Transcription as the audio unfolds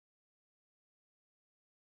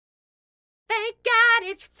Thank God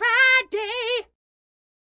it's Friday.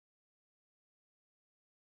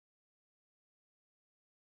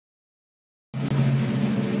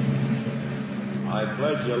 I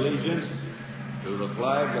pledge allegiance to the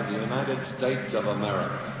flag of the United States of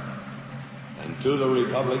America and to the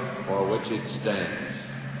republic for which it stands,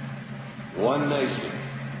 one nation,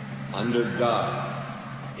 under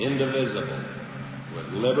God, indivisible, with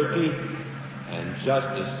liberty and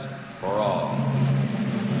justice for all.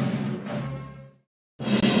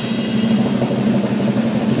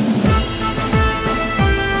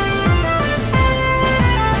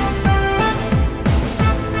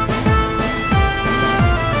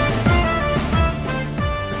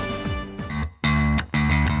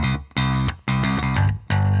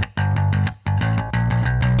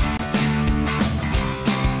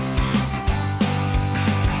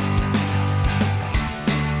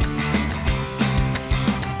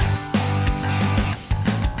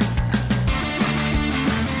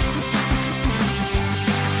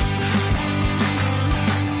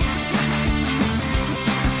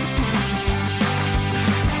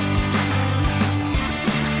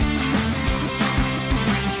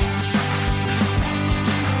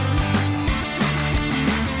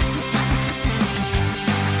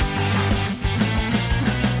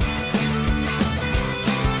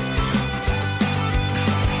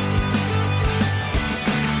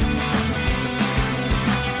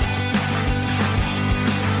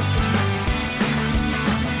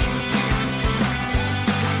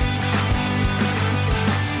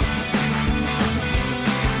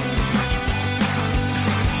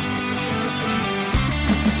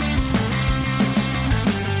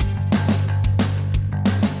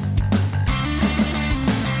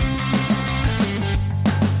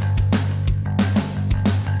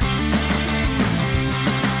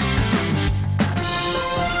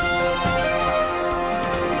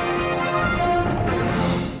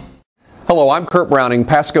 Hello, I'm Kurt Browning,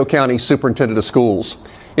 Pasco County Superintendent of Schools.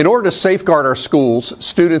 In order to safeguard our schools,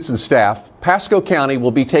 students, and staff, Pasco County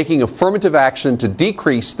will be taking affirmative action to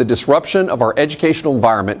decrease the disruption of our educational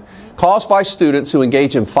environment caused by students who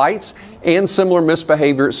engage in fights and similar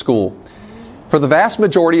misbehavior at school. For the vast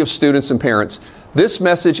majority of students and parents, this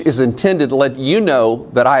message is intended to let you know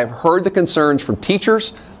that I have heard the concerns from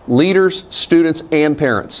teachers, leaders, students, and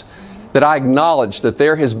parents. That I acknowledge that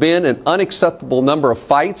there has been an unacceptable number of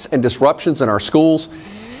fights and disruptions in our schools,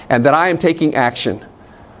 and that I am taking action.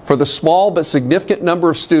 For the small but significant number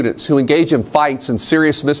of students who engage in fights and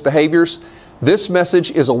serious misbehaviors, this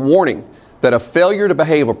message is a warning that a failure to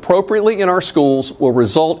behave appropriately in our schools will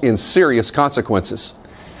result in serious consequences.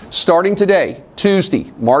 Starting today,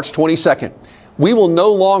 Tuesday, March 22nd, we will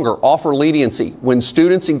no longer offer leniency when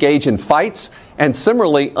students engage in fights and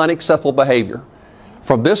similarly unacceptable behavior.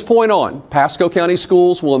 From this point on, Pasco County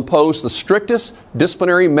Schools will impose the strictest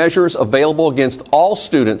disciplinary measures available against all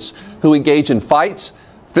students who engage in fights,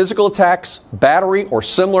 physical attacks, battery, or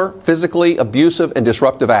similar physically abusive and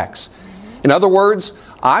disruptive acts. In other words,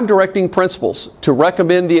 I'm directing principals to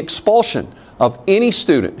recommend the expulsion of any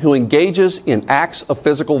student who engages in acts of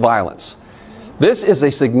physical violence. This is a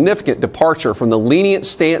significant departure from the lenient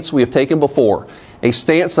stance we have taken before, a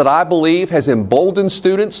stance that I believe has emboldened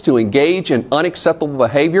students to engage in unacceptable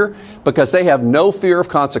behavior because they have no fear of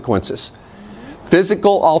consequences.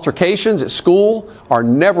 Physical altercations at school are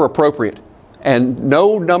never appropriate, and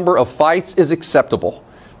no number of fights is acceptable.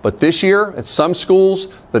 But this year, at some schools,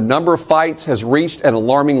 the number of fights has reached an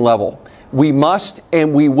alarming level. We must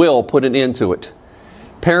and we will put an end to it.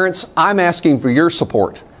 Parents, I'm asking for your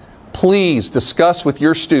support. Please discuss with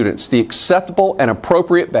your students the acceptable and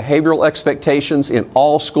appropriate behavioral expectations in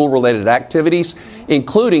all school-related activities,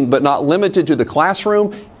 including but not limited to the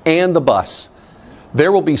classroom and the bus.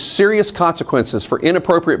 There will be serious consequences for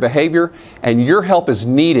inappropriate behavior, and your help is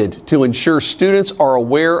needed to ensure students are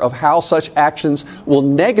aware of how such actions will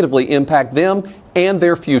negatively impact them and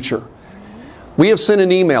their future. We have sent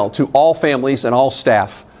an email to all families and all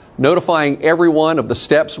staff, notifying everyone of the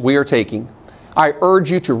steps we are taking. I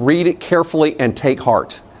urge you to read it carefully and take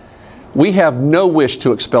heart. We have no wish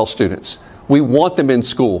to expel students. We want them in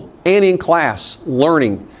school and in class,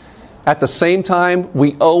 learning. At the same time,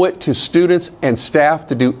 we owe it to students and staff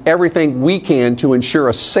to do everything we can to ensure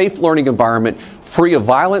a safe learning environment free of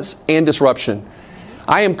violence and disruption.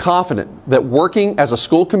 I am confident that working as a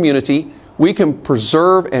school community, we can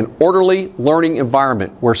preserve an orderly learning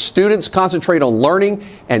environment where students concentrate on learning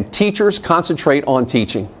and teachers concentrate on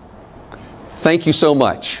teaching. Thank you so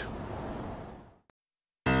much.